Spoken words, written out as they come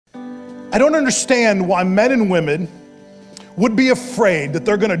I don't understand why men and women would be afraid that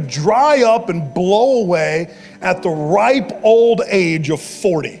they're gonna dry up and blow away at the ripe old age of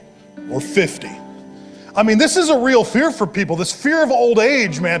 40 or 50. I mean, this is a real fear for people, this fear of old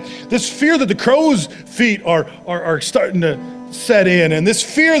age, man. This fear that the crow's feet are starting to set in, and this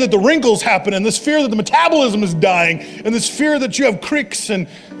fear that the wrinkles happen, and this fear that the metabolism is dying, and this fear that you have creaks and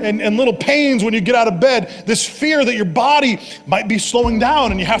little pains when you get out of bed, this fear that your body might be slowing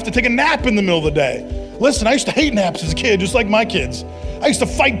down and you have to take a nap in the middle of the day. Listen, I used to hate naps as a kid, just like my kids. I used to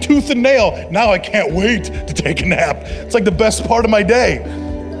fight tooth and nail. Now I can't wait to take a nap. It's like the best part of my day.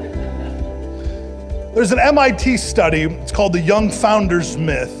 There's an MIT study, it's called the Young Founders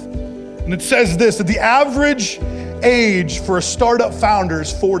Myth, and it says this, that the average age for a startup founder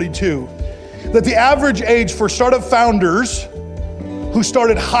is 42. That the average age for startup founders who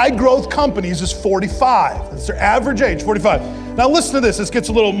started high growth companies is 45. That's their average age, 45. Now listen to this, this gets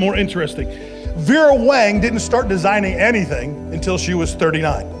a little more interesting. Vera Wang didn't start designing anything until she was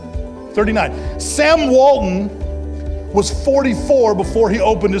 39. 39. Sam Walton was 44 before he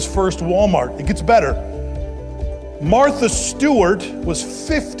opened his first Walmart. It gets better. Martha Stewart was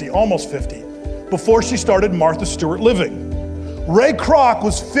 50, almost 50, before she started Martha Stewart Living. Ray Kroc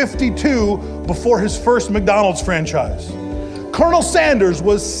was 52 before his first McDonald's franchise. Colonel Sanders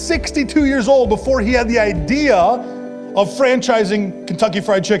was 62 years old before he had the idea of franchising Kentucky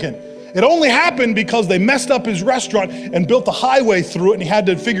Fried Chicken. It only happened because they messed up his restaurant and built the highway through it, and he had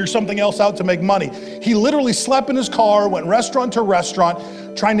to figure something else out to make money. He literally slept in his car, went restaurant to restaurant,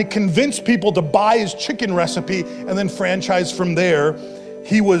 trying to convince people to buy his chicken recipe and then franchise from there.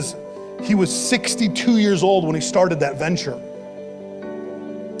 He was 62 years old when he started that venture.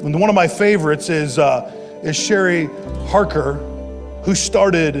 And one of my favorites is Sherry Harker, who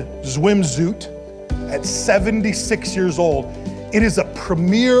started Zwimzoot at 76 years old. It is a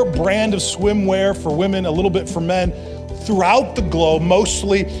premier brand of swimwear for women, a little bit for men, throughout the globe,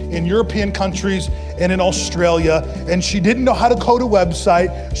 mostly in European countries and in Australia. And she didn't know how to code a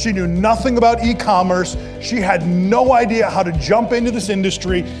website. She knew nothing about e-commerce. She had no idea how to jump into this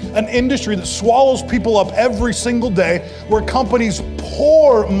industry, an industry that swallows people up every single day, where companies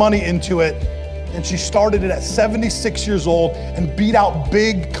pour money into it. And she started it at 76 years old and beat out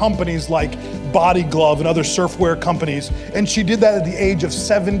big companies like Body Glove and other surfwear companies. And she did that at the age of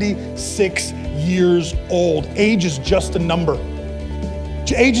 76 years old. Age is just a number.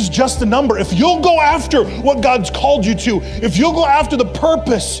 Age is just a number. If you'll go after what God's called you to, if you'll go after the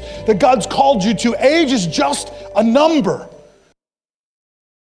purpose that God's called you to, age is just a number.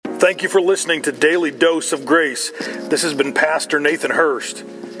 Thank you for listening to Daily Dose of Grace. This has been Pastor Nathan Hurst.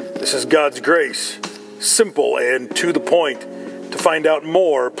 This is God's grace, simple and to the point. To find out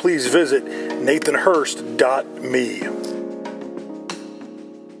more, please visit nathanhurst.me.